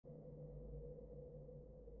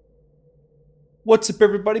What's up,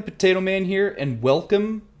 everybody? Potato Man here, and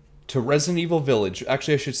welcome to Resident Evil Village.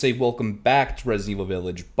 Actually, I should say welcome back to Resident Evil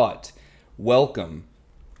Village, but welcome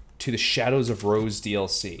to the Shadows of Rose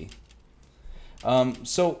DLC.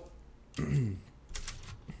 So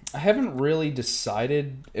I haven't really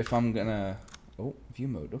decided if I'm gonna. Oh, view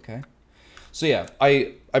mode. Okay. So yeah,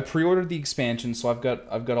 I pre-ordered the expansion, so I've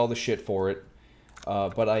got all the shit for it,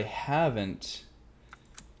 but I haven't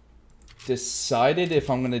decided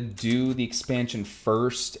if I'm gonna do the expansion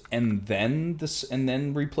first and then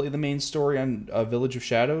replay the main story on Village of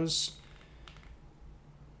Shadows.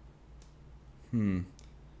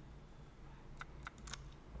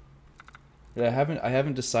 But I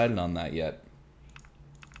haven't decided on that yet.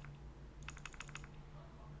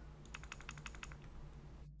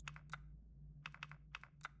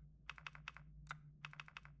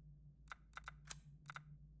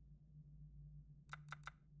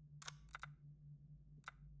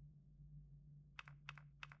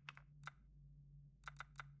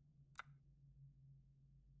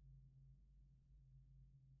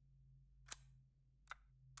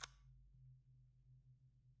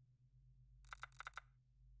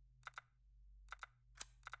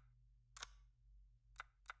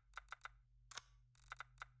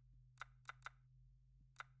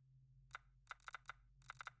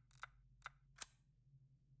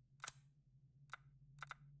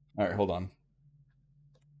 All right, hold on.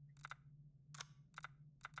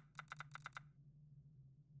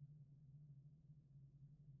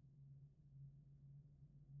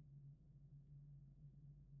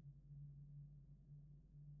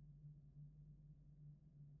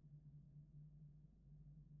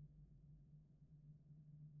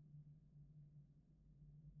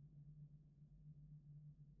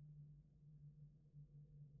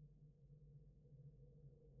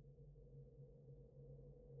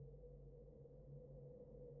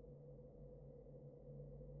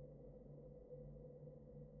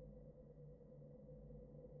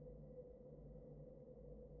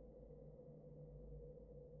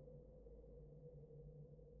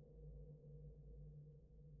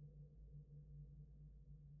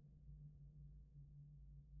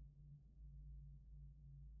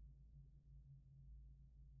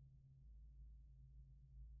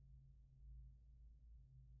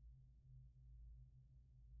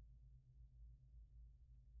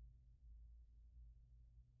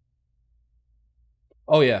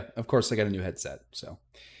 Oh yeah, of course I got a new headset. So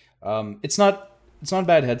it's not a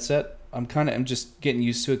bad headset. I'm just getting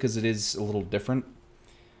used to it because it is a little different.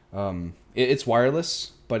 It's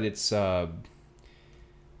wireless, but it's a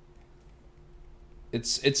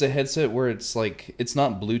headset where it's like it's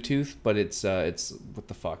not Bluetooth, but it's what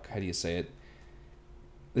the fuck? How do you say it?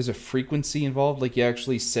 There's a frequency involved. Like you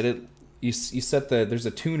actually set it. You set there's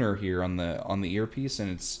a tuner here on the earpiece,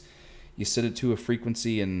 and it's you set it to a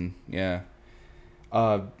frequency, and yeah.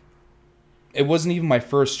 Uh, it wasn't even my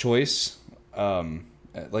first choice,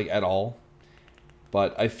 like at all.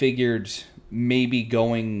 But I figured maybe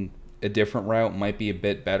going a different route might be a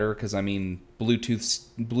bit better because I mean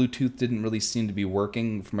Bluetooth didn't really seem to be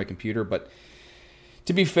working for my computer. But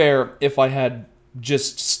to be fair, if I had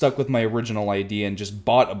just stuck with my original idea and just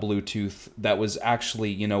bought a Bluetooth that was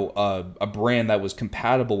actually, a brand that was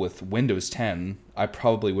compatible with Windows 10, I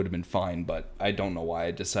probably would have been fine, but I don't know why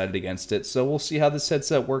I decided against it. So we'll see how this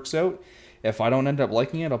headset works out. If I don't end up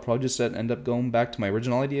liking it, I'll probably just end up going back to my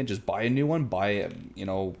original idea and just buy a new one, buy,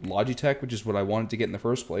 Logitech, which is what I wanted to get in the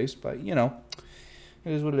first place. But, it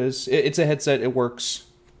is what it is. It's a headset, it works,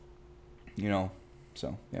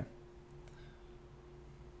 so yeah.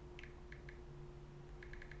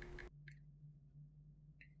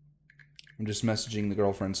 I'm just messaging the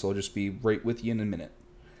girlfriend, so I'll just be right with you in a minute.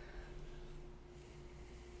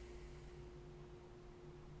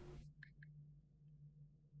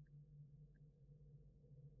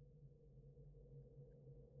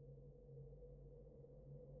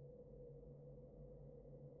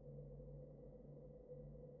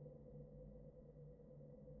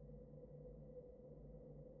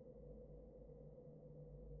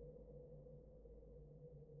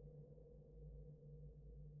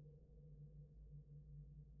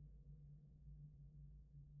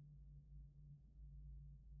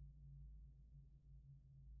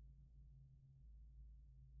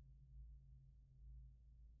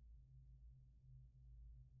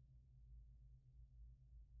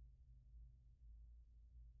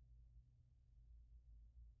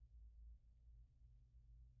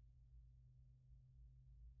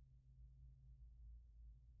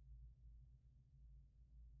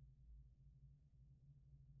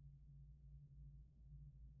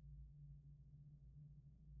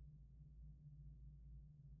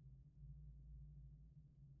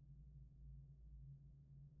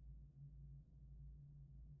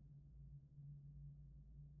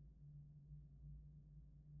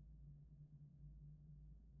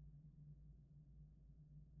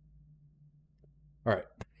 All right.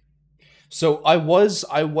 So I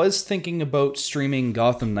was thinking about streaming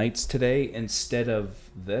Gotham Knights today instead of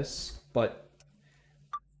this, but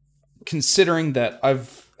considering that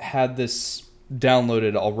I've had this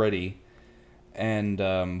downloaded already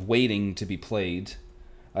and waiting to be played,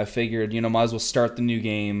 I figured might as well start the new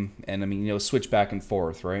game and I mean switch back and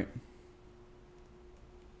forth, right?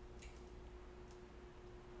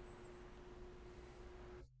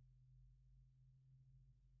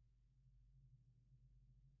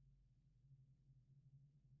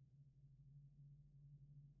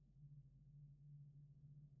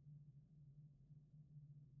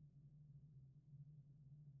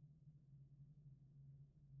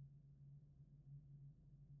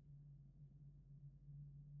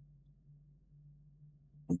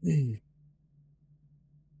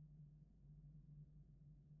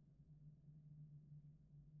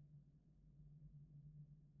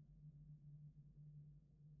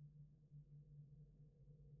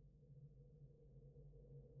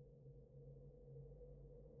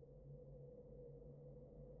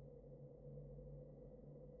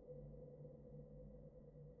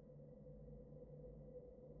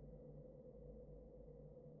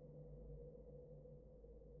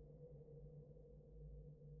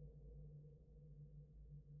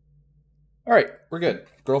 All right, we're good.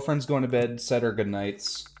 Girlfriend's going to bed. Said her good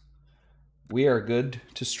nights. We are good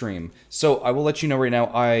to stream. So I will let you know right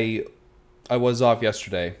now. I was off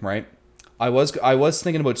yesterday, right? I was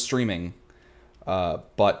thinking about streaming,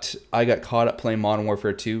 but I got caught up playing Modern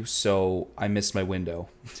Warfare 2, so I missed my window.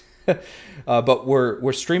 But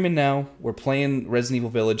we're streaming now. We're playing Resident Evil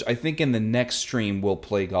Village. I think in the next stream we'll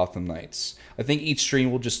play Gotham Knights. I think each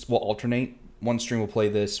stream will alternate. One stream will play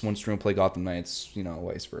this. One stream will play Gotham Knights.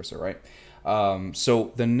 Vice versa, right?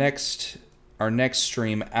 So our next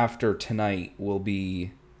stream after tonight will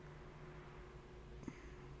be.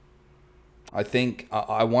 I think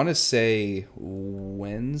I want to say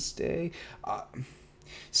Wednesday.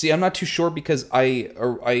 See, I'm not too sure because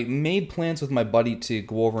I made plans with my buddy to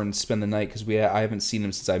go over and spend the night because I haven't seen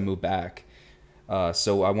him since I moved back.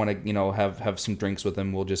 So I want to have some drinks with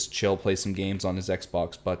him. We'll just chill, play some games on his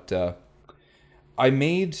Xbox. But I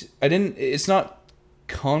didn't. It's not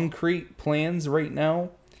concrete plans right now.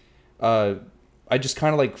 Uh, I just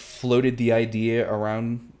kind of like floated the idea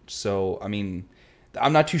around. So I mean,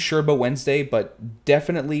 I'm not too sure about Wednesday, but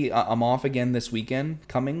definitely I'm off again this weekend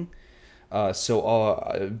coming.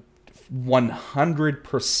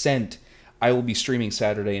 100% I will be streaming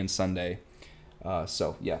Saturday and Sunday.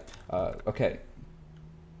 So yeah. Okay.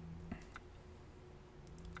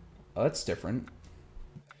 That's different.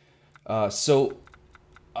 So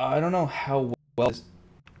I don't know how well.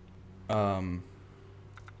 Um.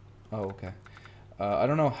 Oh, okay. I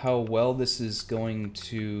don't know how well this is going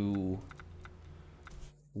to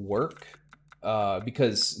work.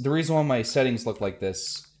 Because the reason why my settings look like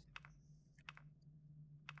this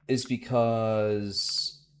is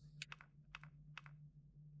because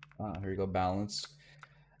here you go, balance.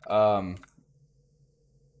 Um,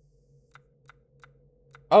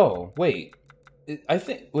 oh wait, I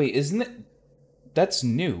think wait, isn't it? That's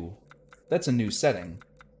new. That's a new setting.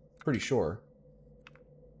 Pretty sure.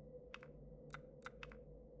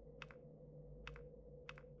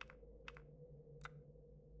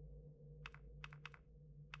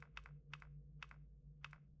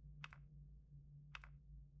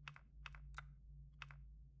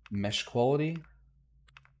 Mesh quality.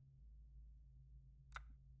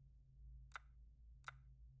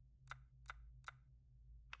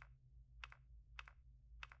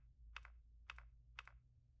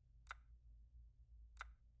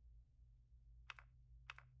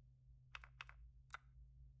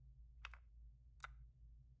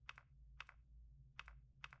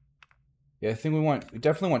 Yeah, I think we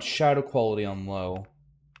definitely want shadow quality on low.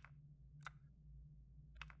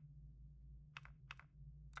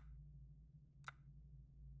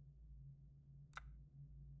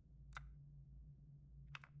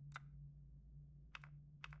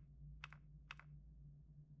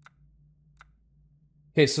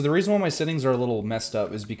 Okay, so the reason why my settings are a little messed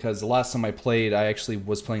up is because the last time I played, I actually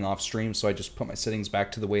was playing off stream, so I just put my settings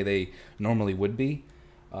back to the way they normally would be.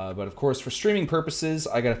 But of course, for streaming purposes,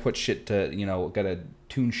 I gotta put shit to, gotta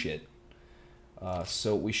tune shit.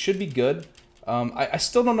 So we should be good. I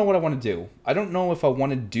still don't know what I want to do. I don't know if I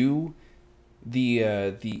want to do the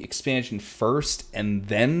expansion first and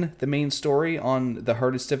then the main story on the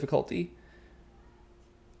hardest difficulty.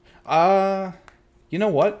 Uh, you know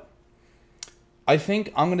what? I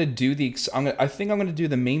think I'm gonna do I think I'm gonna do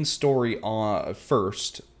the main story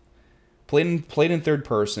first. Played in third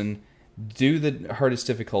person, do the hardest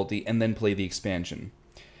difficulty, and then play the expansion.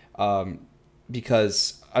 Um,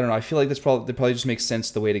 because I don't know. I feel like that probably just makes sense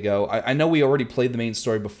the way to go. I know we already played the main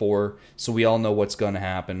story before, so we all know what's going to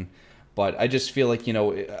happen. But I just feel like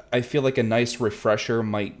I feel like a nice refresher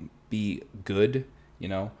might be good,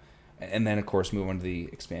 and then of course move on to the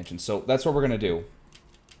expansion. So that's what we're gonna do.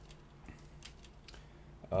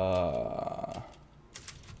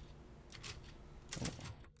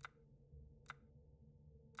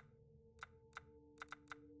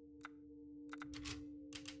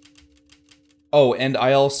 Oh, and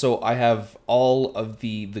I have all of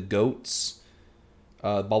the goats,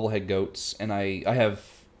 bobblehead goats, and I have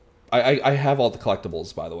all the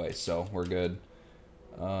collectibles, by the way, so we're good.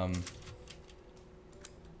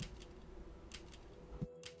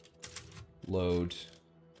 Load.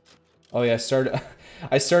 Oh yeah,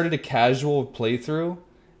 I started a casual playthrough,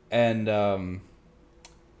 and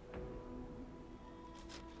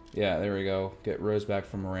yeah, there we go. Get Rose back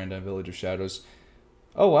from Miranda, Village of Shadows.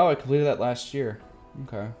 Oh wow, I completed that last year.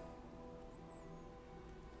 Okay.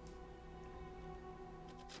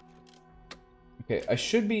 Okay, I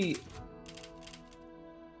should be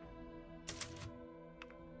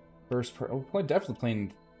first person. Oh, definitely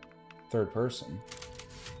playing third person.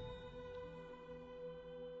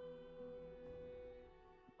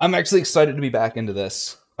 I'm actually excited to be back into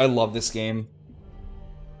this. I love this game.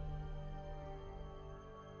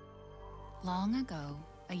 Long ago,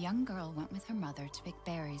 a young girl went with her mother to pick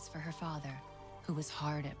berries for her father, who was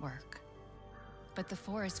hard at work. But the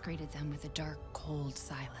forest greeted them with a dark, cold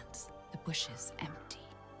silence, the bushes empty.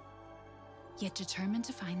 Yet determined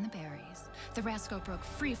to find the berries, the rascal broke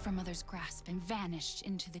free from Mother's grasp and vanished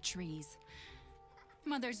into the trees.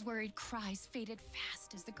 Mother's worried cries faded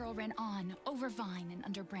fast as the girl ran on, over vine and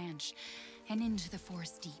under branch, and into the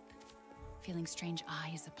forest deep. Feeling strange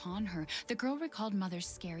eyes upon her, the girl recalled Mother's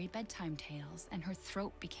scary bedtime tales, and her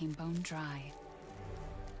throat became bone dry.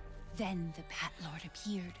 Then the Bat Lord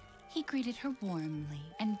appeared. He greeted her warmly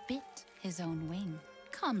and bit his own wing.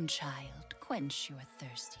 "Come, child, quench your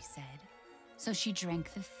thirst," he said. So she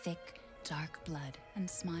drank the thick, dark blood and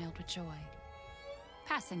smiled with joy.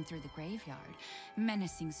 Passing through the graveyard,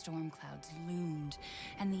 menacing storm clouds loomed,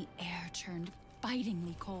 and the air turned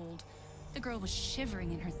bitingly cold. The girl was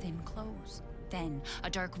shivering in her thin clothes. Then a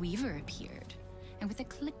dark weaver appeared, and with a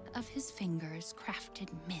click of his fingers, crafted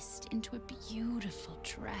mist into a beautiful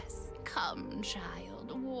dress. "Come,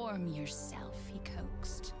 child, warm yourself," he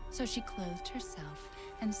coaxed. So she clothed herself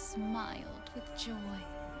and smiled with joy.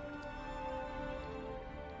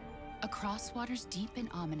 Across waters deep and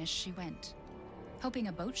ominous she went, hoping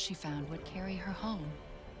a boat she found would carry her home.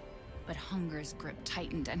 But hunger's grip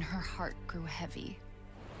tightened and her heart grew heavy.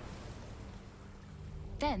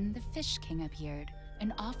 Then the Fish King appeared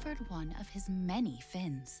and offered one of his many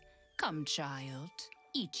fins. "Come, child,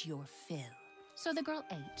 eat your fill." So the girl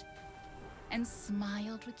ate and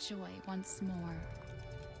smiled with joy once more.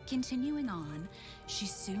 Continuing on, she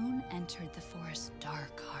soon entered the forest's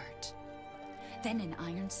dark heart. Then an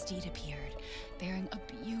iron steed appeared, bearing a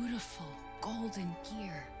beautiful golden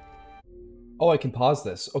gear. Oh, I can pause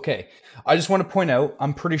this. Okay. I just want to point out,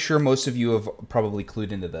 I'm pretty sure most of you have probably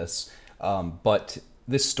clued into this, but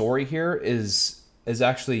this story here is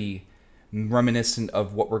actually reminiscent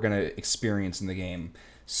of what we're going to experience in the game.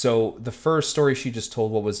 So the first story she just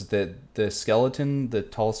told, what was it, the skeleton, the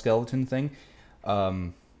tall skeleton thing?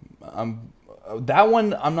 That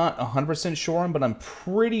one I'm not 100% sure on, but I'm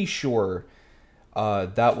pretty sure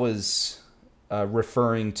that was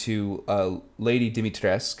referring to Lady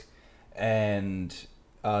Dimitrescu, and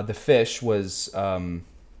the fish was oh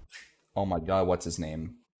my god, what's his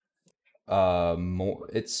name?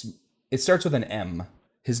 It starts with an M.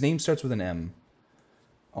 His name starts with an M.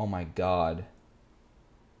 Oh my god.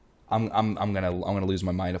 I'm gonna lose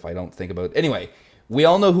my mind if I don't think about it. Anyway, we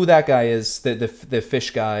all know who that guy is, the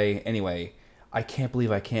fish guy. Anyway, I can't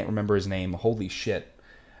believe I can't remember his name. Holy shit.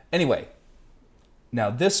 Anyway, now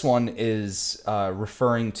this one is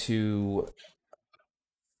referring to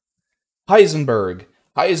Heisenberg.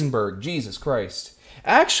 Heisenberg, Jesus Christ.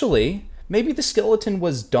 Actually, maybe the skeleton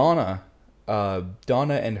was Donna.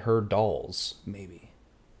 Donna and her dolls, maybe.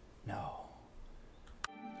 No.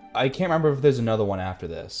 I can't remember if there's another one after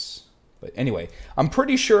this. But anyway, I'm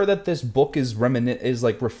pretty sure that this book is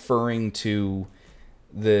like referring to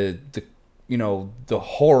the the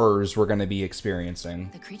horrors we're going to be experiencing.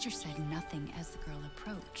 The creature said nothing as the girl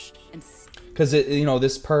approached, and because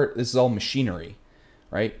this is all machinery,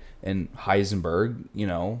 right? And Heisenberg,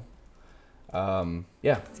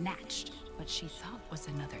 yeah, snatched what she thought was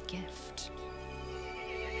another gift.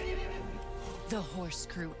 The horse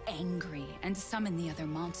grew angry and summoned the other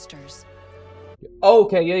monsters. Oh,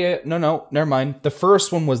 okay, yeah. No, never mind. The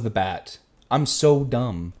first one was the bat. I'm so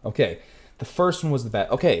dumb. Okay, the first one was the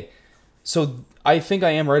bat. Okay, so I think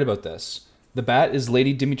I am right about this. The bat is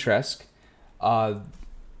Lady Dimitrescu. Uh,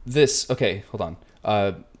 okay, hold on.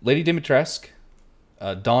 Lady Dimitrescu,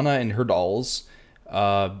 Donna and her dolls.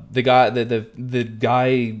 The guy, the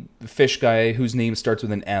guy, fish guy whose name starts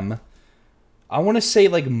with an M. I want to say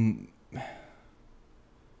like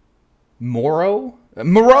Moreau.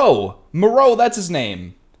 That's his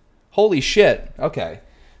name. Holy shit. Okay.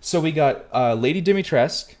 So we got Lady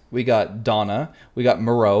Dimitrescu, we got Donna, we got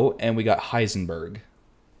Moreau, and we got Heisenberg.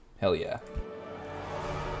 Hell yeah.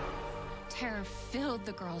 Terror filled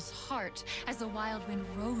the girl's heart as the wild wind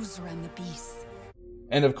rose around the beast.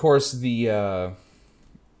 And of course the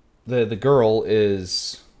girl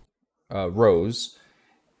is Rose.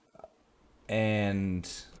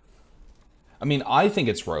 And I mean, I think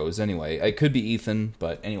it's Rose anyway. It could be Ethan,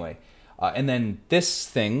 but anyway. And then this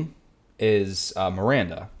thing is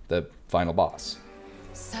Miranda, the final boss.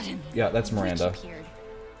 Suddenly, yeah, that's Miranda. Witch appeared,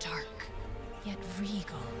 dark yet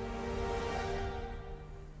regal.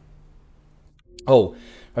 Oh,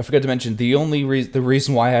 I forgot to mention the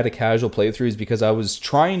reason why I had a casual playthrough is because I was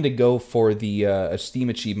trying to go for the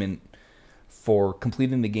Steam achievement for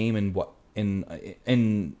completing the game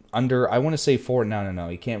in under, I want to say 4. No.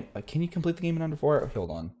 You can't. Can you complete the game in under 4?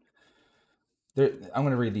 Hold on. I'm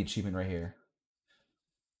going to read the achievement right here.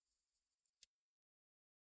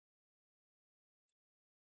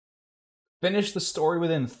 Finish the story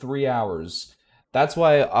within 3 hours. That's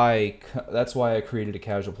why I created a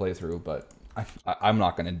casual playthrough, but I'm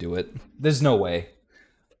not going to do it. There's no way.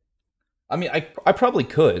 I mean, I probably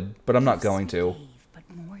could, but I'm not going to. But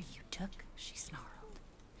more you took, she snarled.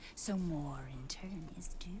 So more in turn is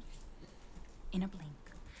due. In a blink,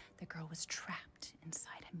 the girl was trapped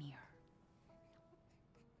inside a mirror.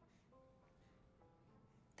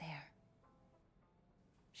 There.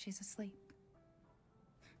 She's asleep.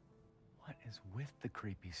 What is with the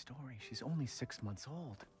creepy story? She's only 6 months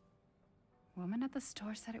old. Woman at the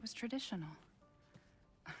store said it was traditional.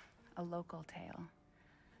 A local tale.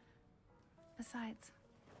 Besides,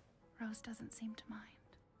 Rose doesn't seem to mind.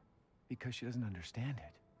 Because she doesn't understand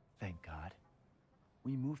it. Thank God.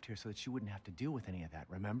 We moved here so that she wouldn't have to deal with any of that,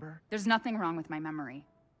 remember? There's nothing wrong with my memory.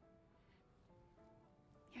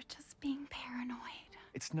 You're just being paranoid.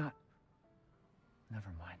 It's not...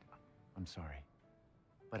 Never mind. I'm sorry.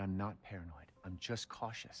 But I'm not paranoid. I'm just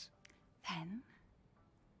cautious. Then,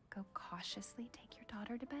 go cautiously take your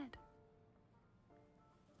daughter to bed.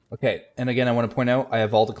 Okay, and again, I want to point out, I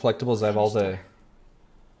have all the collectibles. I have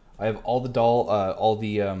all the doll, all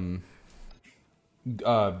the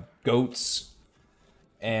goats,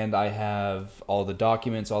 and I have all the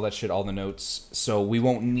documents, all that shit, all the notes. So we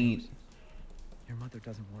won't need. Your mother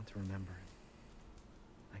doesn't want to remember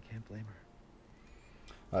it. I can't blame her.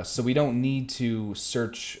 So we don't need to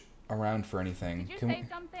search around for anything. Did you say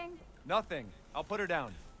something? Nothing. I'll put her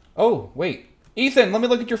down. Oh, wait. Ethan, let me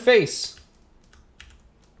look at your face.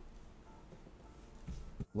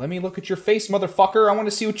 Let me look at your face, motherfucker. I want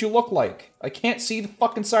to see what you look like. I can't see the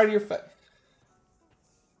fucking side of your face.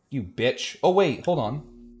 You bitch. Oh, wait. Hold on.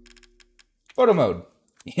 Photo mode.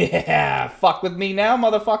 Yeah. Fuck with me now,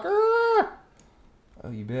 motherfucker. Oh,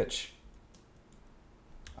 you bitch.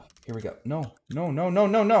 Here we go. No.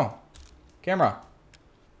 No. Camera.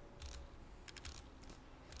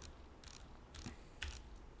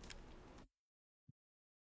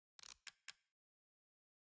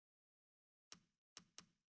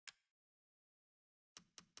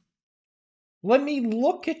 Let me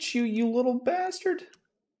look at you, you little bastard.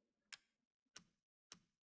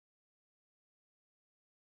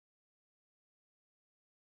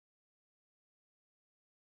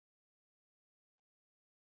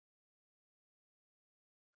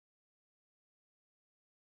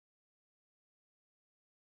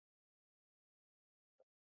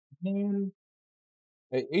 Man.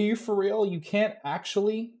 Are you for real? You can't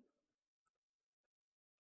actually?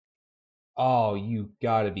 Oh, you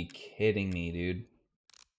gotta be kidding me, dude.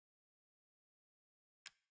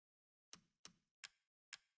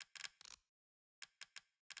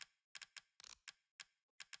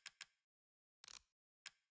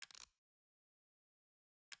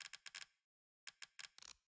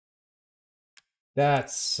 That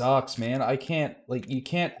sucks, man. I can't, like, you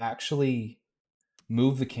can't actually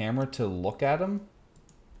move the camera to look at him?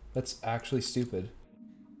 That's actually stupid.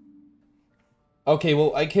 Okay,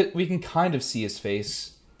 well, we can kind of see his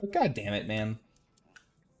face. But god damn it, man.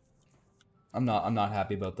 I'm not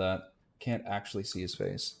happy about that. Can't actually see his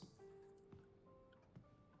face.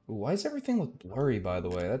 Ooh, why does everything look blurry, by the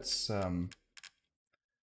way? That's,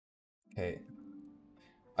 okay.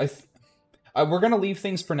 We're gonna leave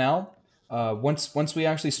things for now. Once we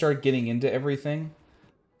actually start getting into everything,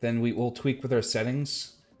 then we will tweak with our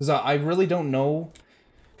settings. Because I really don't know.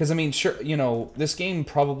 Because I mean, sure, you know, this game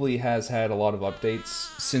probably has had a lot of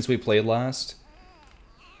updates since we played last.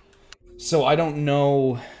 So I don't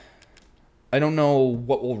know. I don't know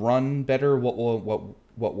what will run better, what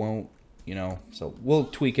won't. You know, so we'll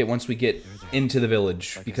tweak it once we get into the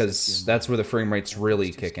village, because that's where the frame rates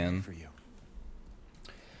really kick in.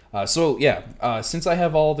 So yeah, since I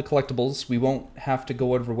have all the collectibles, we won't have to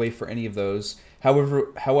go out of our way for any of those.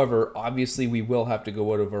 However, obviously we will have to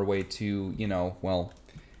go out of our way to, you know, well,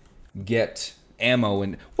 get ammo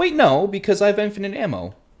and... Wait, no, because I have infinite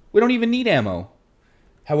ammo. We don't even need ammo.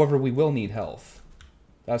 However, we will need health.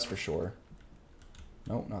 That's for sure.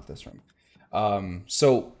 No, not this room.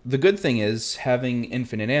 So the good thing is, having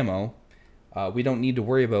infinite ammo, we don't need to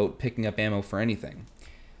worry about picking up ammo for anything.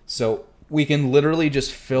 So we can literally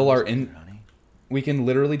just fill our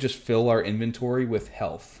inventory with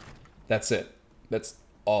health. That's it. That's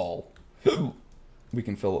all we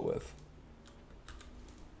can fill it with.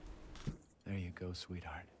 There you go,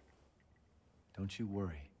 sweetheart. Don't you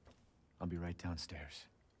worry. I'll be right downstairs.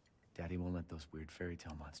 Daddy won't let those weird fairy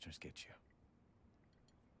tale monsters get you.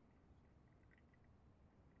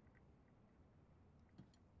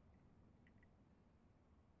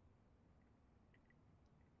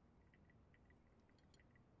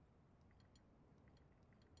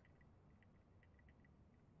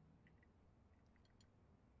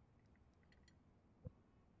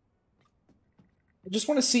 I just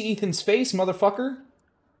want to see Ethan's face, motherfucker.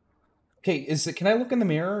 Okay, can I look in the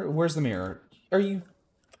mirror? Where's the mirror? Are you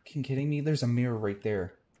fucking kidding me? There's a mirror right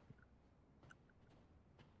there.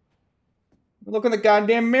 Look in the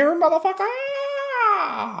goddamn mirror, motherfucker!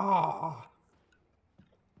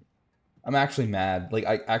 I'm actually mad. Like,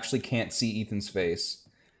 I actually can't see Ethan's face.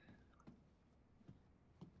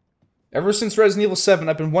 Ever since Resident Evil 7,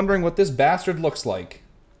 I've been wondering what this bastard looks like.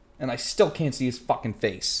 And I still can't see his fucking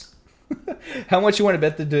face. How much you want to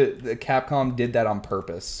bet the Capcom did that on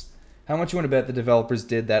purpose? How much you want to bet the developers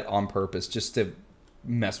did that on purpose just to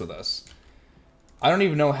mess with us? I don't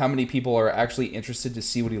even know how many people are actually interested to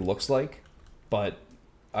see what he looks like, but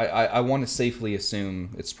I want to safely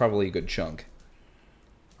assume it's probably a good chunk.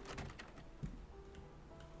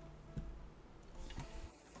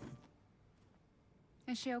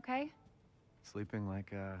 Is she okay? Sleeping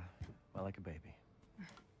like like a baby.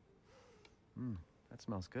 That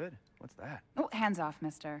smells good. What's that? Oh, hands off,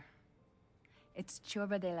 mister. It's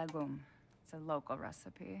churba de legume. It's a local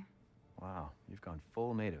recipe. Wow, you've gone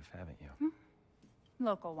full native, haven't you?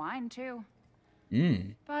 Local wine, too.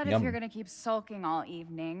 But Yum. if you're gonna keep sulking all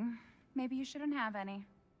evening, maybe you shouldn't have any.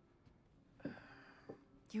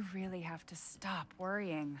 You really have to stop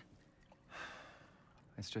worrying.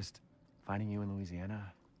 It's just finding you in Louisiana,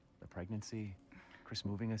 the pregnancy, Chris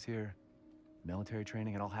moving us here, military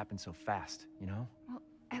training, it all happened so fast, you know? Well,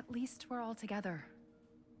 at least we're all together.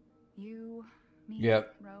 You, me,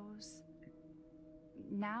 Yep. Rose.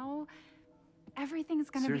 Now, everything's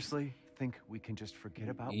gonna Seriously, think we can just forget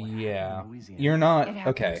about what Yeah. happened in Louisiana? You're not... It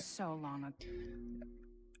happened Okay. so long ago.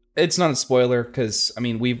 It's not a spoiler, because, I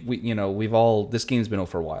mean, we've all... This game's been out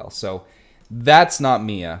for a while, so... That's not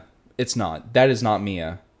Mia. It's not. That is not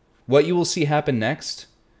Mia. What you will see happen next...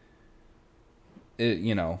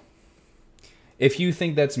 you know... If you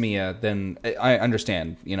think that's Mia, then I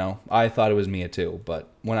understand, you know. I thought it was Mia too, but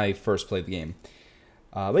when I first played the game.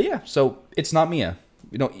 But yeah, so it's not Mia.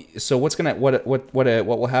 You know, so what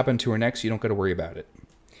will happen to her next? You don't got to worry about it.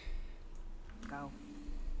 Go.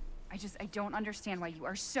 I don't understand why you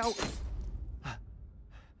are so...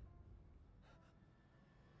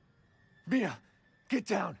 Mia, get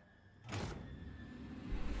down!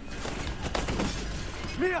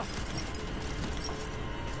 Mia!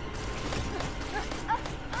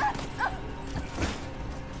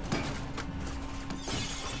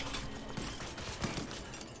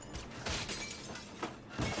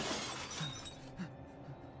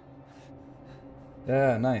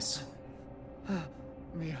 Yeah, nice.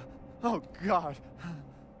 Mia, oh God.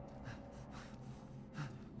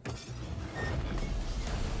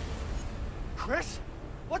 Chris?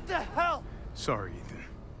 What the hell? Sorry, Ethan.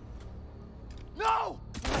 No!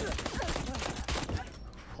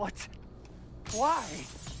 What? Why?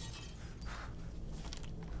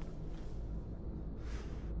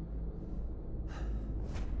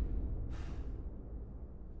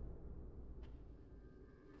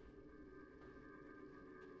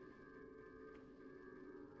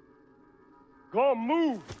 Go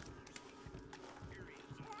move!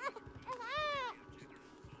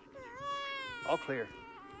 All clear.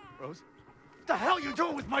 Rose? What the hell are you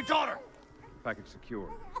doing with my daughter? Package secure.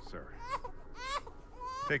 sir.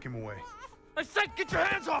 Take him away. I said get your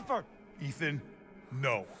hands off her! Ethan,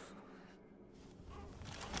 no.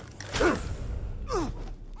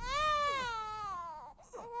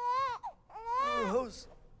 Rose.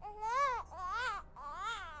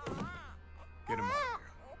 Get him out of here.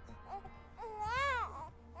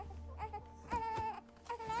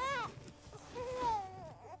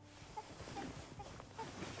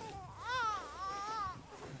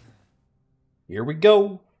 Here we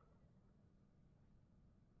go.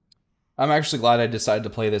 I'm actually glad I decided to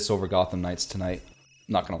play this over Gotham Knights tonight.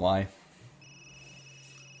 Not gonna lie.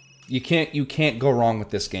 You can't go wrong with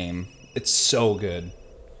this game. It's so good.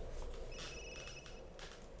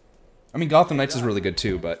 I mean, Gotham Knights is really good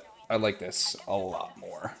too, but I like this a lot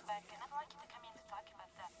more.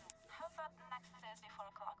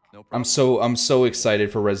 No I'm problem. so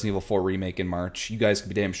excited for Resident Evil 4 Remake in March. You guys can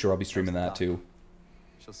be damn sure I'll be streaming that too.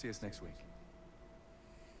 She'll see us next week.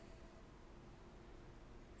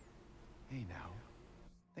 Hey now.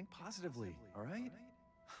 Think positively, all right?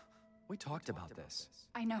 We talked about this.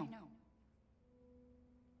 I know.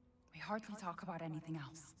 We hardly talk about anything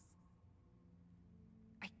else.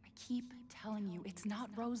 I keep telling you, it's not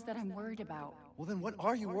Rose that I'm worried about. Well then what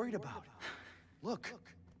are you worried about? Look,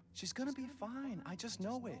 she's gonna be fine. I just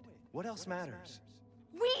know it. What else matters?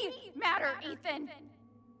 We matter, Ethan!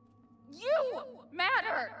 You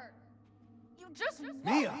matter! You just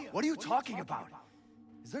Mia, what are you talking about?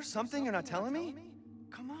 Is there something you're not telling me?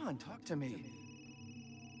 Come on, talk to me.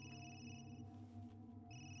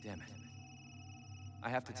 Damn it. I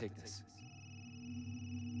have to take this.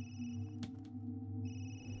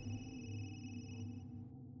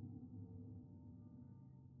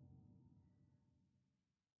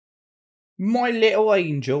 My little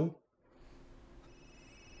angel.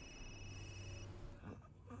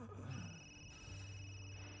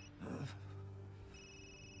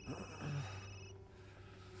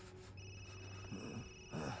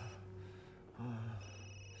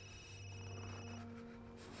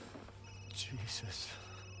 Jesus.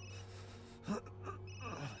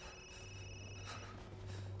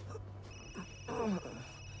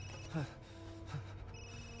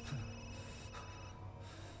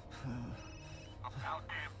 About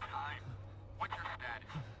damn time. What's your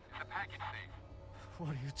status? Is the package safe? What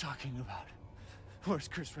are you talking about? Where's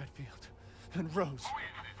Chris Redfield? And Rose? Who is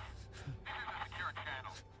this? This is a secure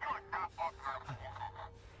channel. You are not authorized to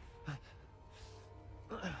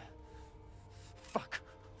work. Fuck.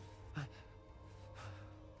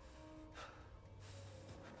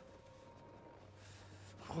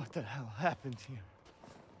 What the hell happened here?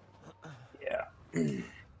 Yeah.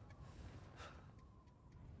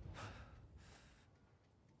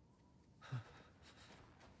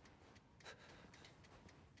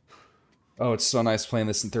 Oh, it's so nice playing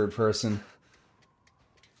this in third person.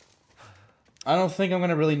 I don't think I'm going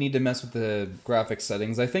to really need to mess with the graphic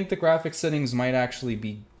settings. I think the graphic settings might actually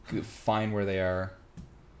be fine where they are.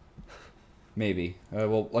 Maybe.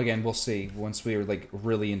 Well, again, we'll see once we're like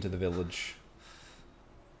really into the village.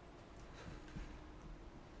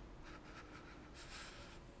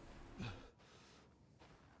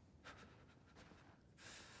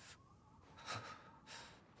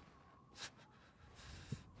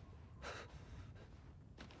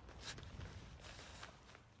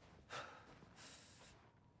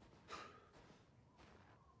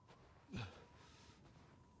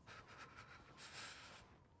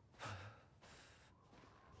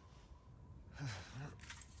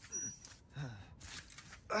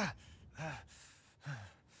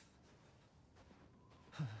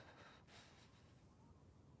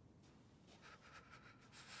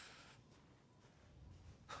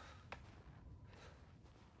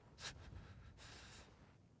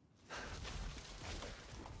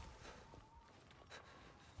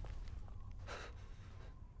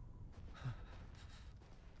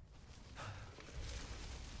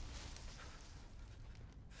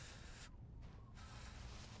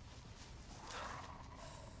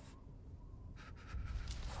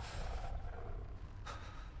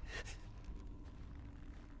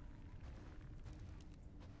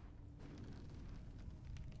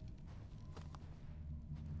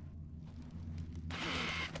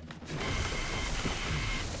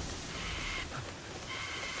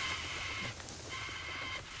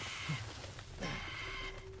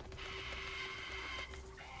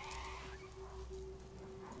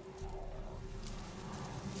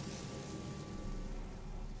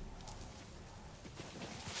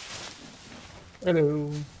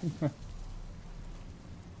 Hello.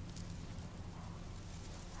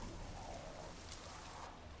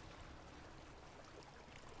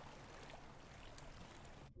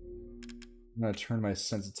 I'm gonna turn my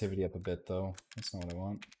sensitivity up a bit though. That's not what I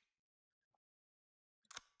want.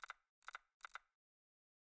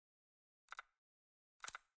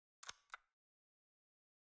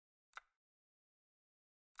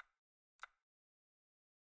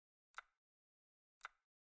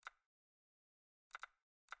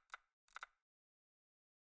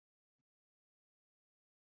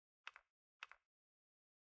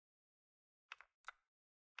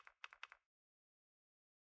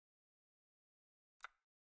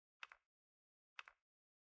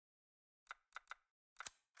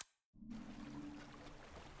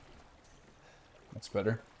 That's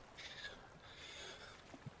better.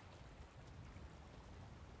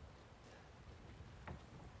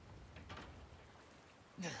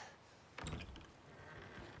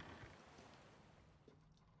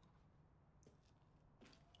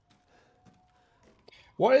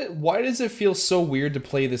 Why does it feel so weird to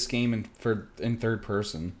play this game in third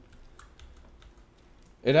person?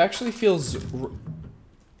 It actually feels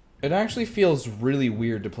really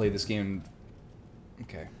weird to play this game.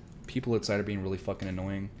 Okay, people outside are being really fucking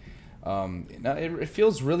annoying. It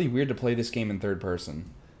feels really weird to play this game in third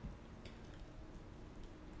person.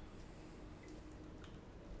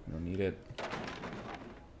 I don't need it.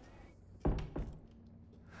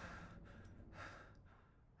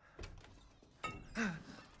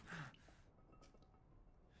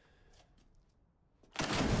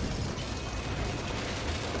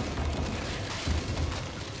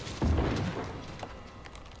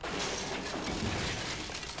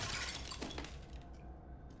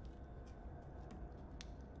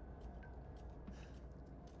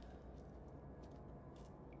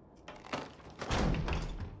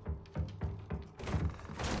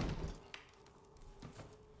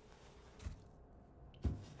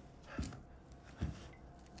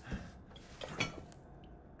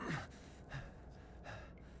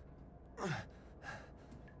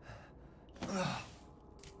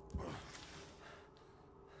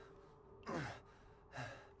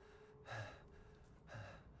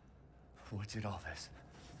 What did all this?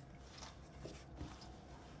 I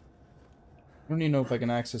don't even know if I can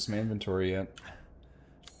access my inventory yet.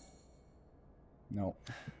 No.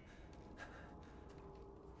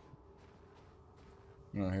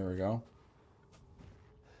 Oh, here we go.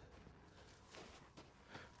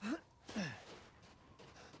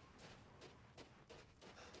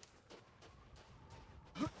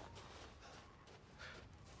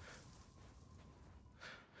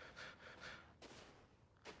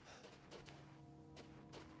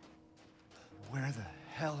 Where the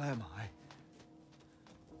hell am I?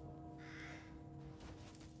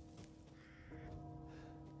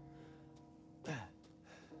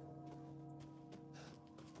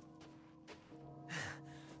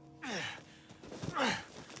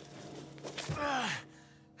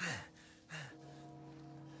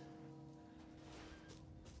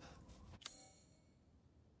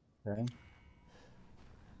 Okay.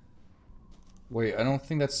 Wait, I don't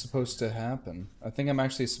think that's supposed to happen. I think I'm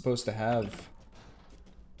actually supposed to have...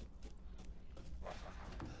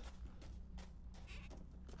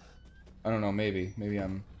 I don't know, maybe. Maybe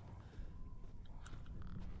I'm...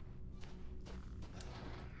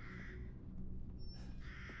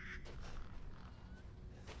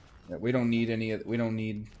 Yeah, we don't need any... We don't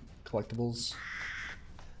need collectibles.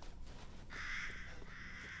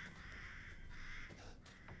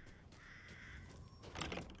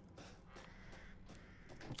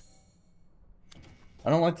 I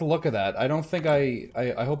don't like the look of that. I don't think I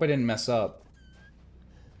hope I didn't mess up.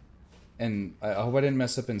 And I hope I didn't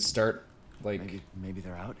mess up and start, like... Maybe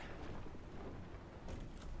they're out?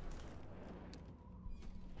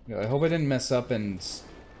 Yeah, I hope I didn't mess up and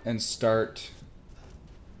start...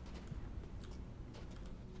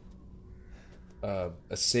 a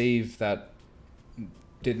save that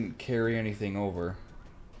didn't carry anything over.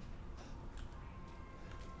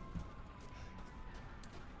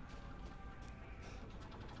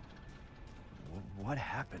 What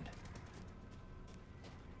happened?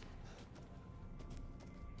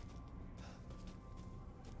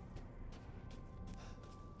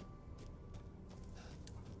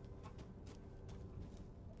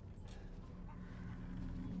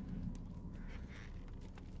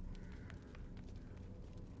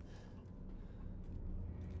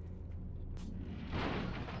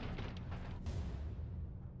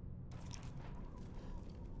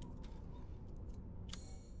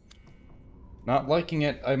 Not liking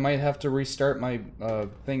it. I might have to restart my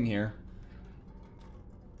thing here.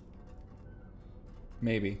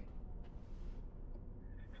 Maybe.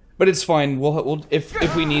 But it's fine. We'll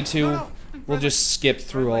if we need to, we'll just skip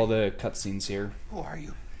through all the cutscenes here. Who are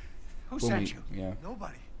you? Who When sent we- you? Yeah.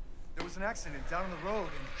 Nobody. There was was an accident down on the road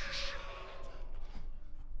and...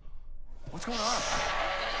 What's going on?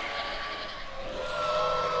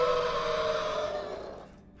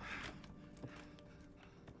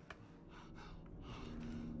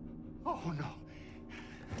 Oh, no.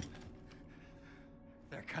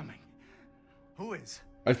 They're coming. Who is?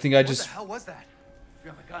 I think I What just... the hell was that? You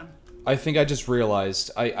have a gun? I think I just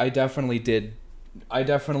realized I definitely did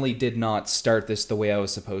not start this the way I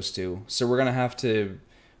was supposed to. So we're gonna have to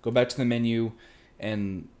go back to the menu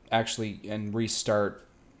and restart.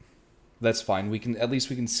 That's fine. We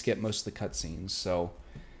can skip most of the cutscenes. So,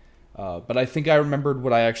 but I think I remembered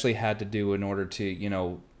what I actually had to do in order to, you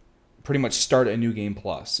know, pretty much start a new game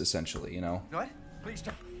plus, essentially. You know. What? Please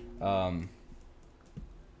don't.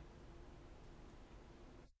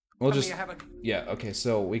 We'll Tell me just you have a... yeah. Okay.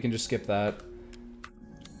 So we can just skip that.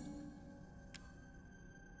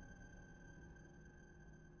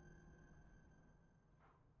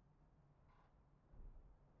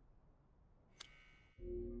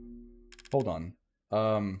 Hold on.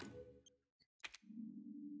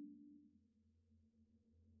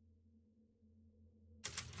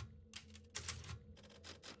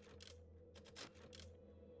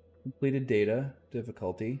 Completed data,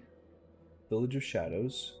 difficulty, Village of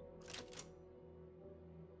Shadows.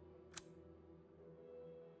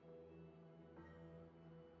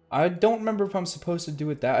 I don't remember if I'm supposed to do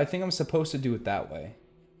it that. I think I'm supposed to do it that way.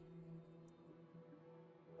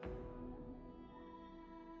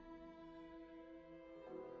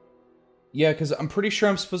 Yeah, because I'm pretty sure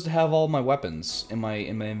I'm supposed to have all my weapons in my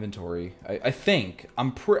inventory. I think.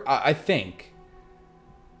 I think.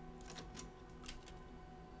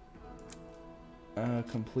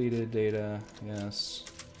 Completed data, yes.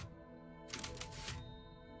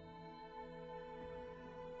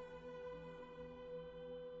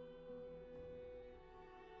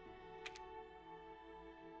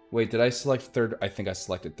 Wait, did I select third? I think I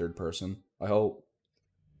selected third person. I hope.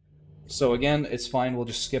 So again, it's fine. We'll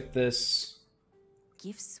just skip this.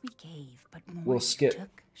 Gifts we gave, but more We'll she skip.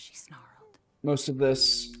 took, she snarled. Most of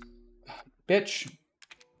this. Bitch.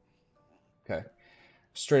 Okay.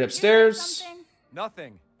 Straight upstairs.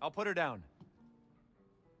 Nothing. I'll put her down.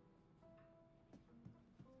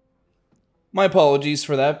 My apologies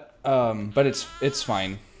for that. But it's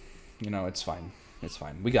fine. You know, it's fine. It's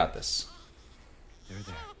fine. We got this. They're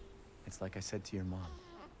there. It's like I said to your mom.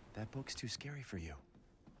 That book's too scary for you.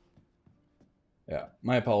 Yeah.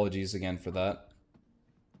 My apologies again for that.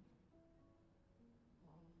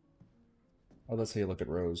 Oh, that's how you look at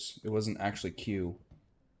Rose. It wasn't actually Q.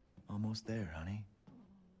 Almost there, honey.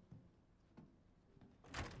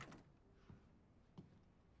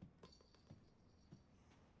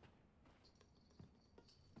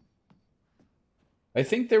 I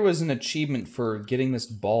think there was an achievement for getting this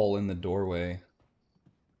ball in the doorway.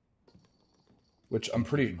 Which I'm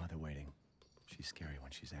pretty... Mother waiting. She's scary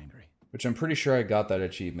when she's angry. Which I'm pretty sure I got that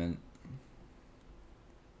achievement.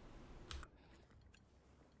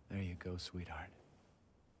 There you go, sweetheart.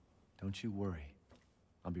 Don't you worry.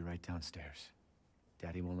 I'll be right downstairs.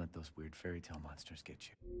 Daddy won't let those weird fairy tale monsters get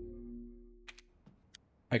you.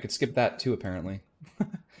 I could skip that too, apparently.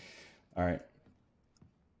 Alright.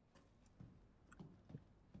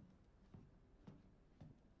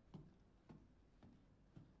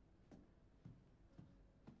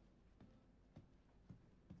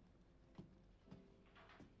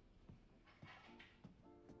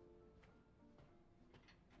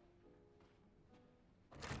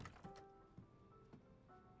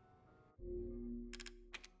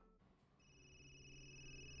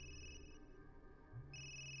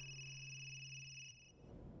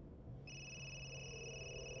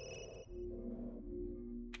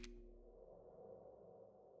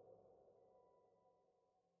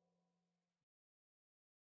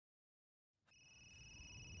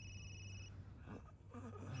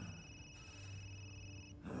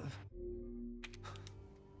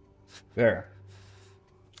 There.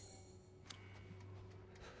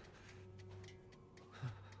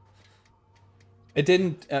 It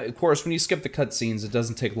didn't... of course, when you skip the cutscenes, it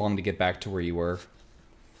doesn't take long to get back to where you were.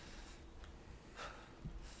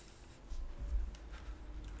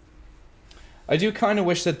 I do kind of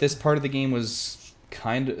wish that this part of the game was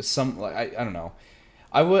kind of some... Like, I don't know.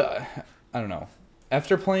 I don't know.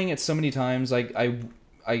 After playing it so many times, I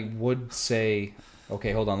would say...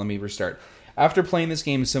 Okay, hold on, let me restart. After playing this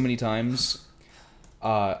game so many times,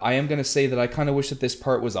 I am going to say that I kind of wish that this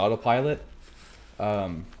part was autopilot.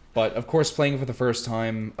 But, of course, playing it for the first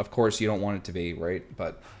time, of course, you don't want it to be, right?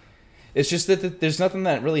 But it's just that there's nothing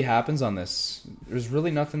that really happens on this. There's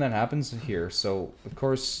really nothing that happens here. So, of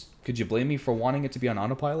course, could you blame me for wanting it to be on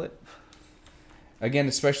autopilot? Again,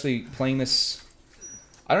 especially playing this...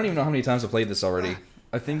 I don't even know how many times I've played this already.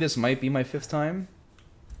 I think this might be my 5th time.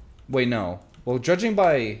 Wait, no. Well, judging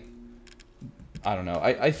by... I don't know.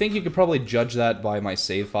 I think you could probably judge that by my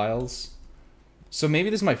save files. So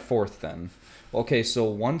maybe this is my 4th then. Okay, so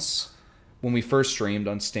once... When we first streamed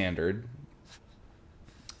on Standard...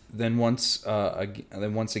 Then once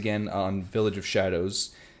again on Village of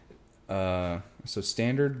Shadows. So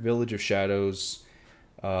Standard, Village of Shadows...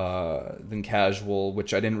 then Casual,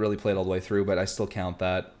 which I didn't really play it all the way through, but I still count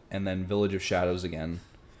that, and then Village of Shadows again.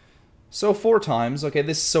 So 4 times.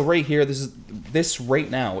 Okay, so right here, this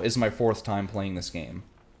right now is my 4th time playing this game.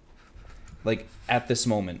 Like at this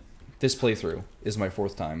moment, this playthrough is my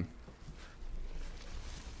 4th time.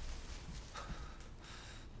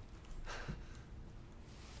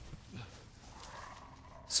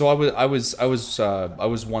 So I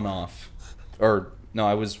was one off, or no,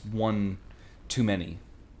 I was one too many.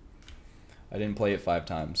 I didn't play it 5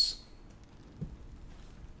 times.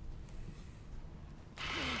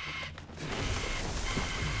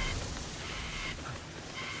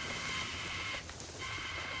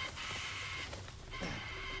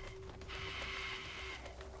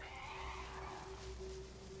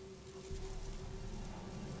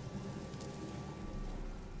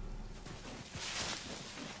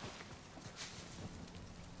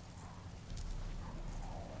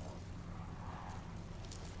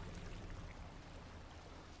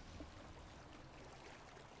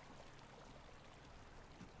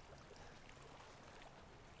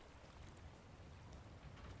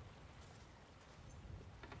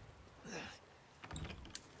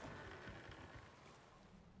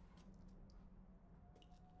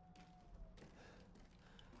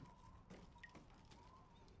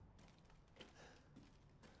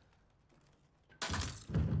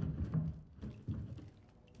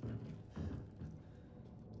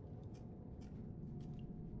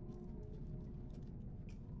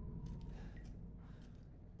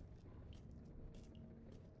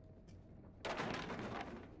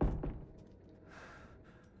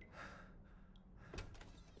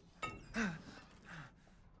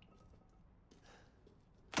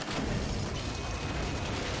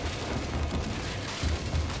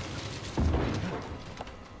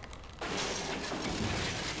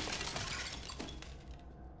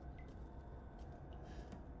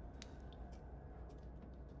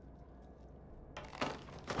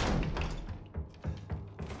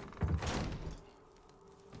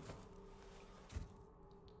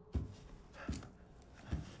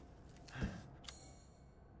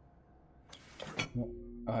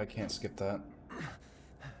 Oh, I can't skip that.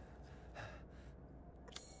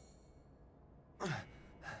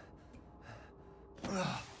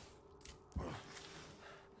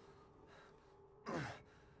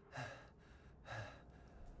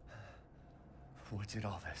 What did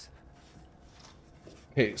all this?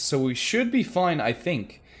 Okay, so we should be fine, I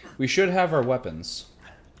think. We should have our weapons.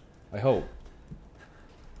 I hope.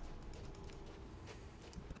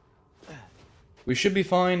 We should be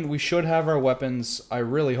fine. We should have our weapons. I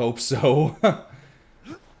really hope so.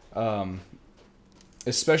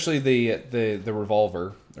 Especially the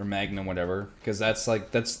revolver or Magnum, whatever, because that's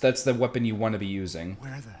the weapon you want to be using.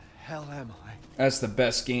 Where the hell am I? That's the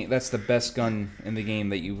best game. That's the best gun in the game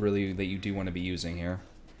that you do want to be using here.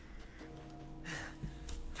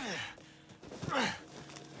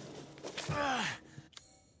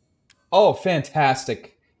 Oh,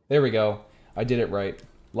 fantastic! There we go. I did it right.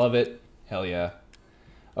 Love it. Hell yeah.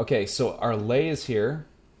 Okay, so our lay is here.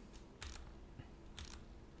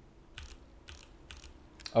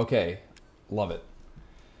 Okay, love it.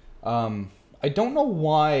 I don't know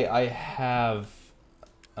why I have.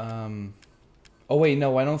 Oh wait,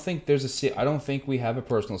 no, I don't think there's a. I don't think we have a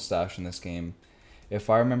personal stash in this game, if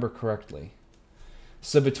I remember correctly.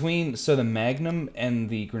 So the Magnum and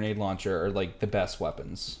the grenade launcher are like the best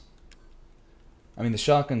weapons. I mean, the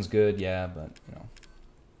shotgun's good, yeah, but you know.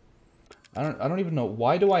 I don't even know.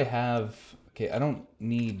 Why do I have... Okay, I don't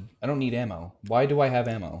need ammo. Why do I have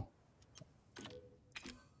ammo?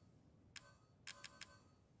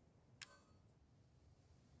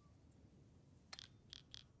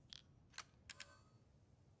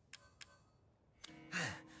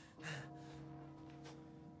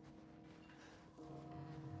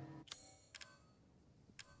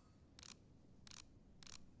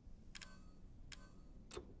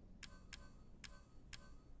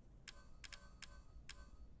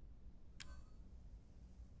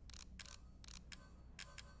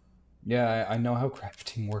 Yeah, I know how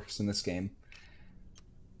crafting works in this game.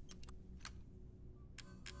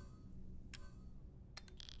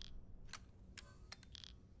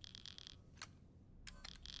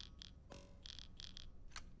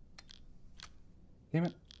 Damn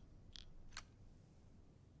it.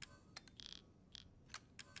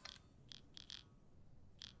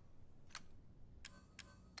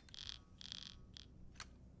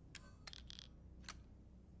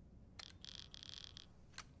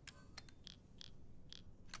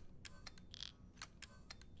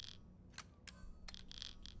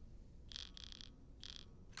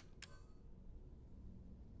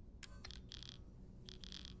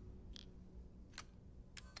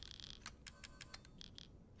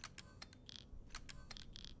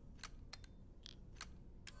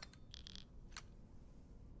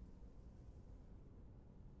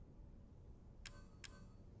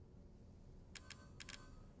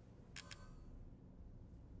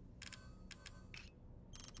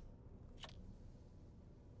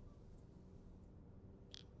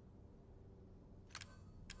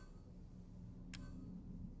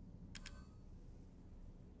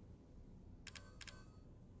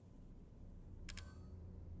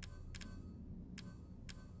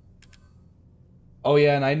 Oh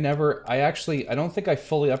yeah, and I don't think I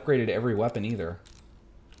fully upgraded every weapon either.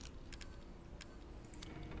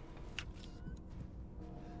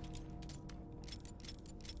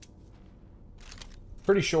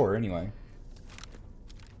 Pretty sure, anyway.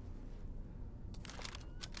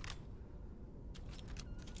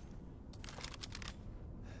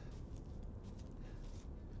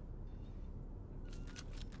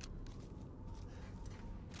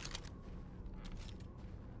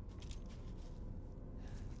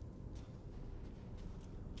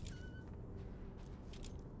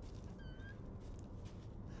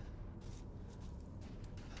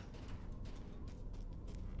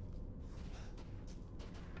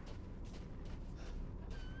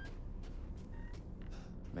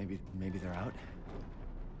 Maybe they're out.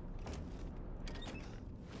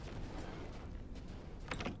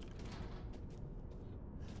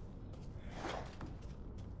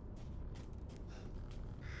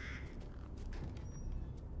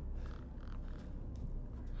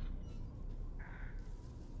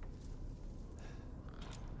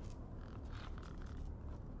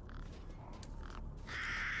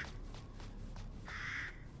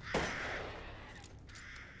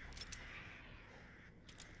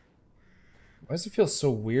 Why does it feel so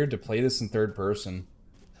weird to play this in third person?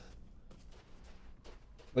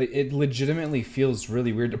 Like, it legitimately feels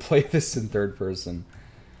really weird to play this in third person.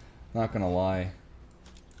 Not gonna lie.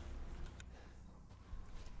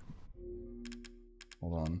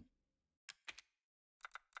 Hold on.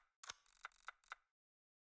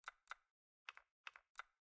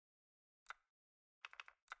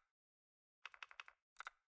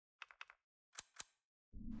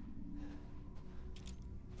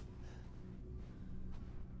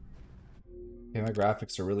 Okay, my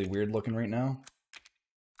graphics are really weird looking right now.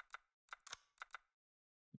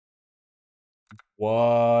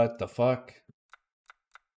 What the fuck?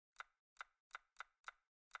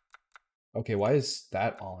 Okay, why is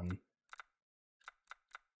that on?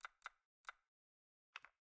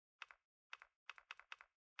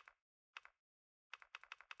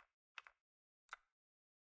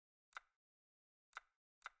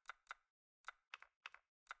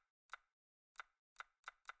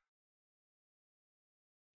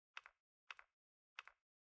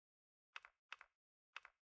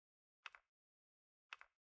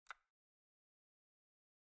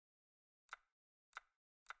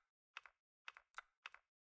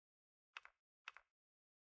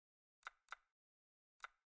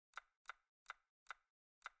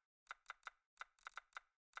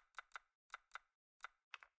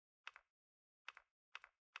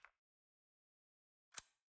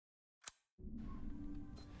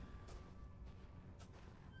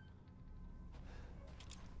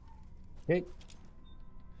 Okay.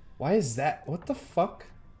 Why is that? What the fuck?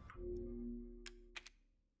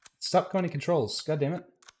 Stop going to controls. God damn it.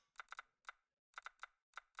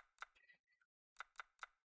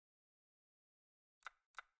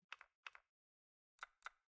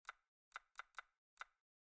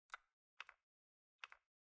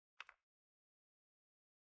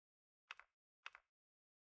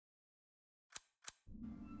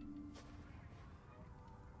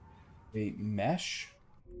 Wait, mesh?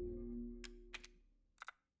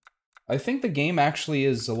 I think the game actually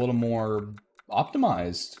is a little more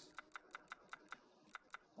optimized.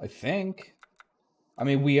 I think. I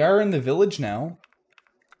mean, we are in the village now.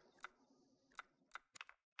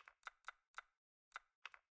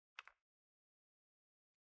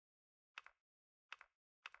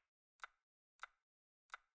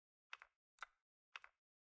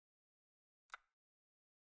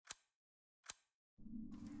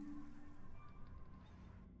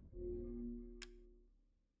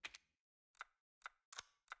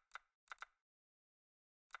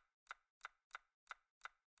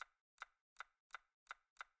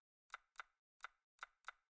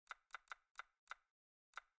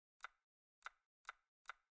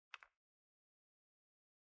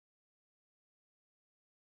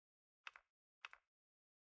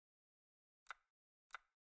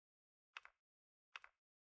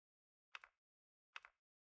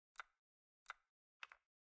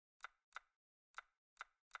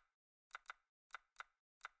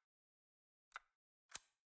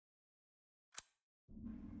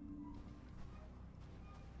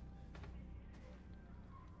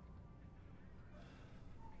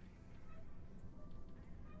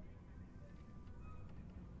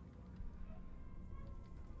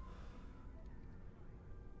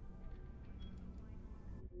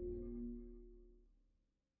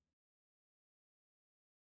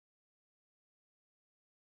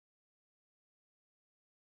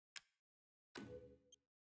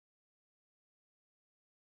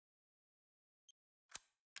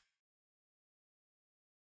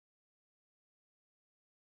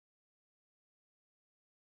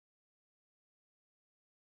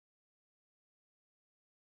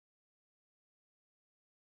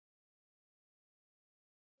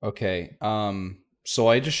 Okay. So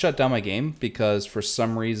I just shut down my game because for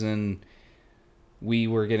some reason we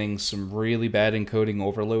were getting some really bad encoding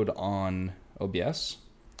overload on OBS.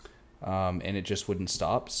 And it just wouldn't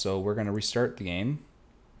stop. So we're gonna restart the game.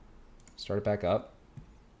 Start it back up.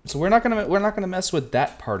 So we're not gonna mess with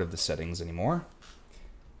that part of the settings anymore.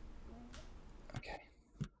 Okay.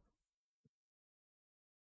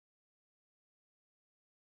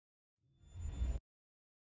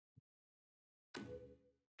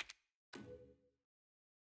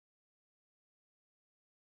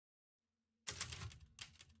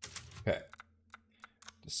 Okay.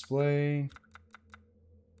 Display.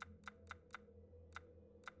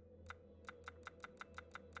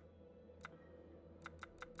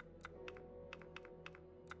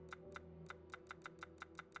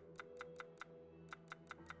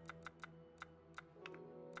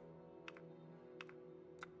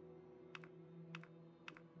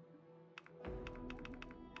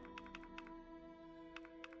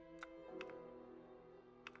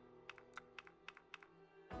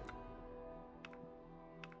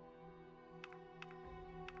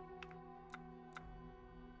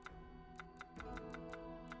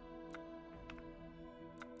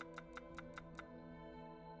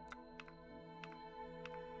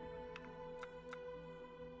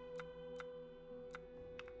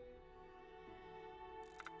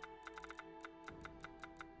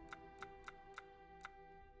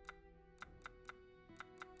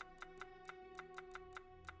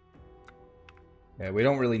 Yeah, we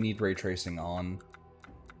don't really need ray tracing on,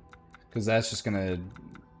 because that's just gonna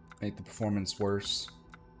make the performance worse.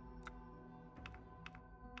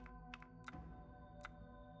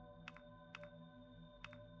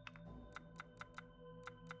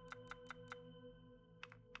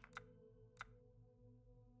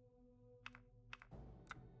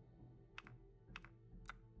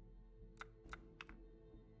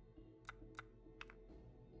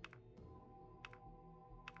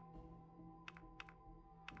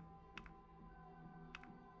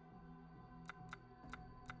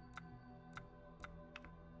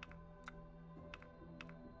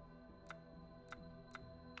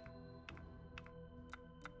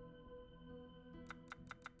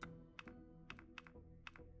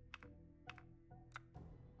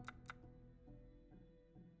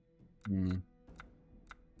 Hmm.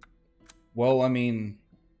 Well, I mean,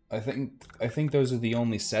 I think those are the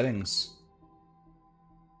only settings.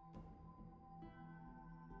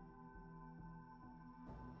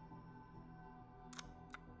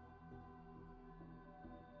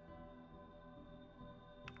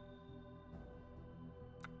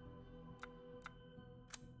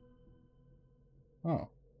 Oh,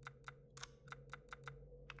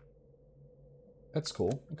 that's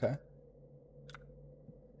cool. Okay.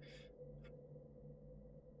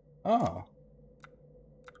 Oh.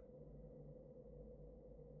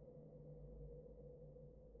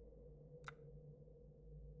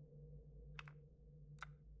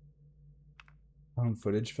 Found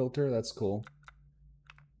footage filter. That's cool.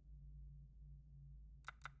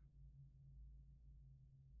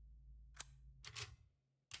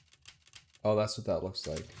 Oh, that's what that looks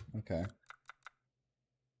like. Okay.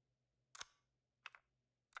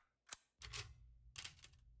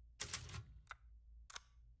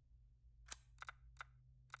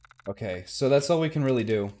 Okay, so that's all we can really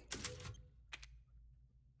do.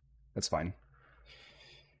 That's fine.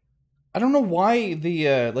 I don't know why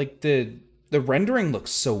the like the rendering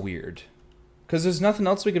looks so weird. Because there's nothing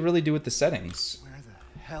else we could really do with the settings. Where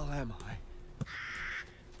the hell am I?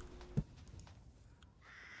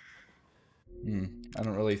 I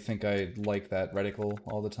don't really think I like that reticle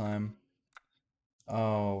all the time.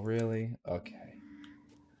 Oh, really? Okay.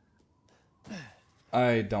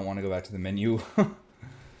 I don't want to go back to the menu.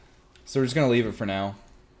 So we're just gonna leave it for now.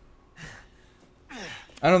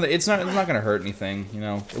 I don't think it's not gonna hurt anything, you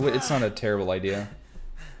know. It's not a terrible idea.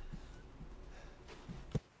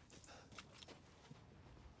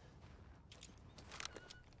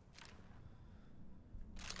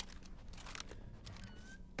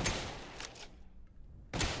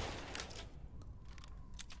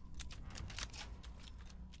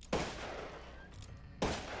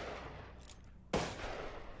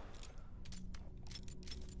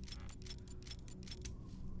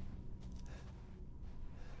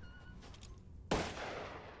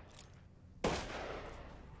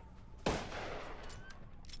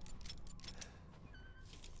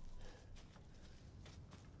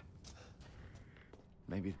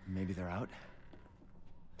 Maybe they're out?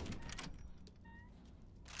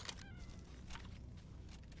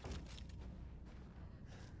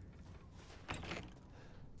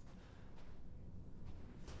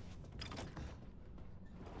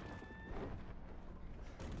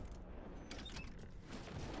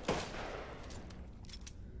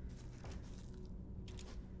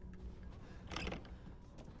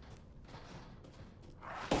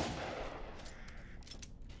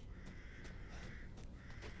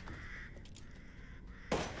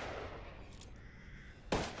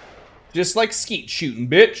 Just like skeet shooting,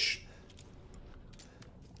 bitch.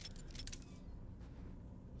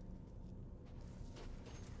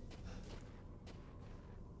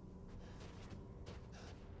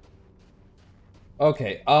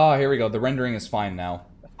 Okay, here we go. The rendering is fine now.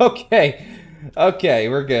 Okay. Okay,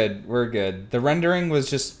 we're good. We're good. The rendering was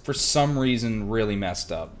just, for some reason, really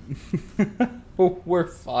messed up. We're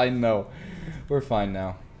fine, though. We're fine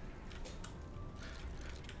now.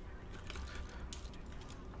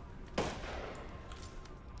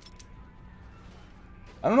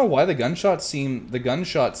 I don't know why the gunshot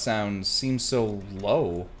sounds seem so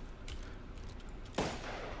low.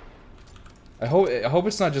 I hope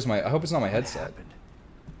it's not just my headset.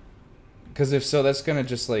 Because if so, that's gonna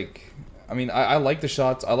just like, I mean, I like the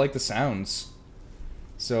shots, I like the sounds.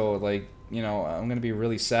 So like, you know, I'm gonna be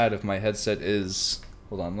really sad if my headset is.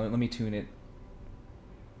 Hold on, let me tune it.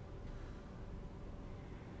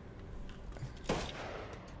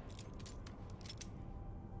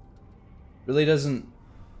 Really doesn't.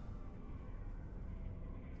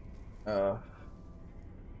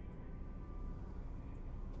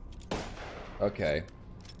 Okay.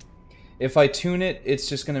 If I tune it, it's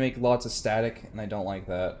just gonna make lots of static, and I don't like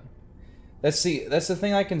that. That's the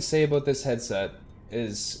thing I can say about this headset,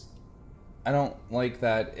 is I don't like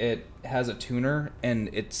that it has a tuner,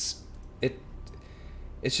 and it's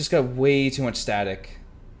just got way too much static.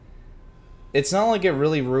 It's not like it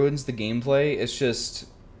really ruins the gameplay, it's just,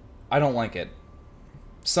 I don't like it.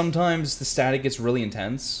 Sometimes the static gets really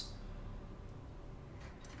intense.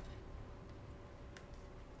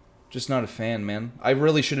 Just not a fan, man. I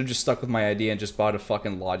really should have just stuck with my idea and just bought a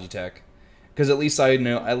fucking Logitech. Because at least I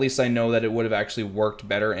know that it would have actually worked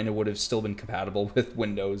better and it would have still been compatible with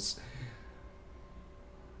Windows.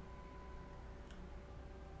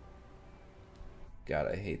 God,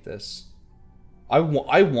 I hate this. I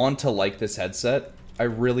want to like this headset. I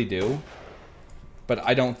really do. But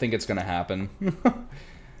I don't think it's going to happen.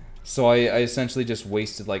 So I essentially just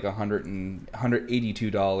wasted like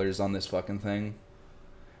 $182 on this fucking thing.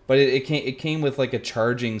 But it came with like a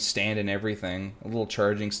charging stand and everything. A little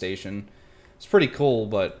charging station. It's pretty cool,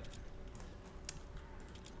 but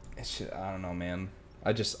it's just, I don't know, man.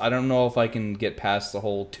 I don't know if I can get past the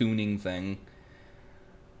whole tuning thing.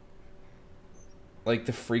 Like,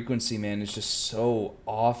 the frequency, man, is just so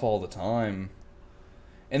off all the time.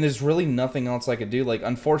 And there's really nothing else I could do. Like,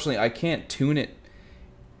 unfortunately, I can't tune it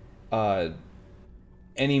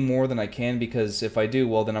any more than I can, because if I do,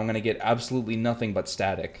 well, then I'm going to get absolutely nothing but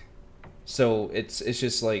static. So it's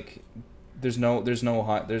just like there's no I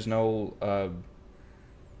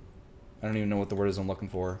don't even know what the word is I'm looking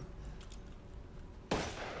for.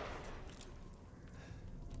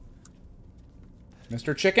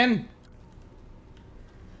 Mr. Chicken?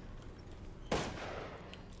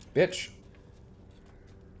 Bitch.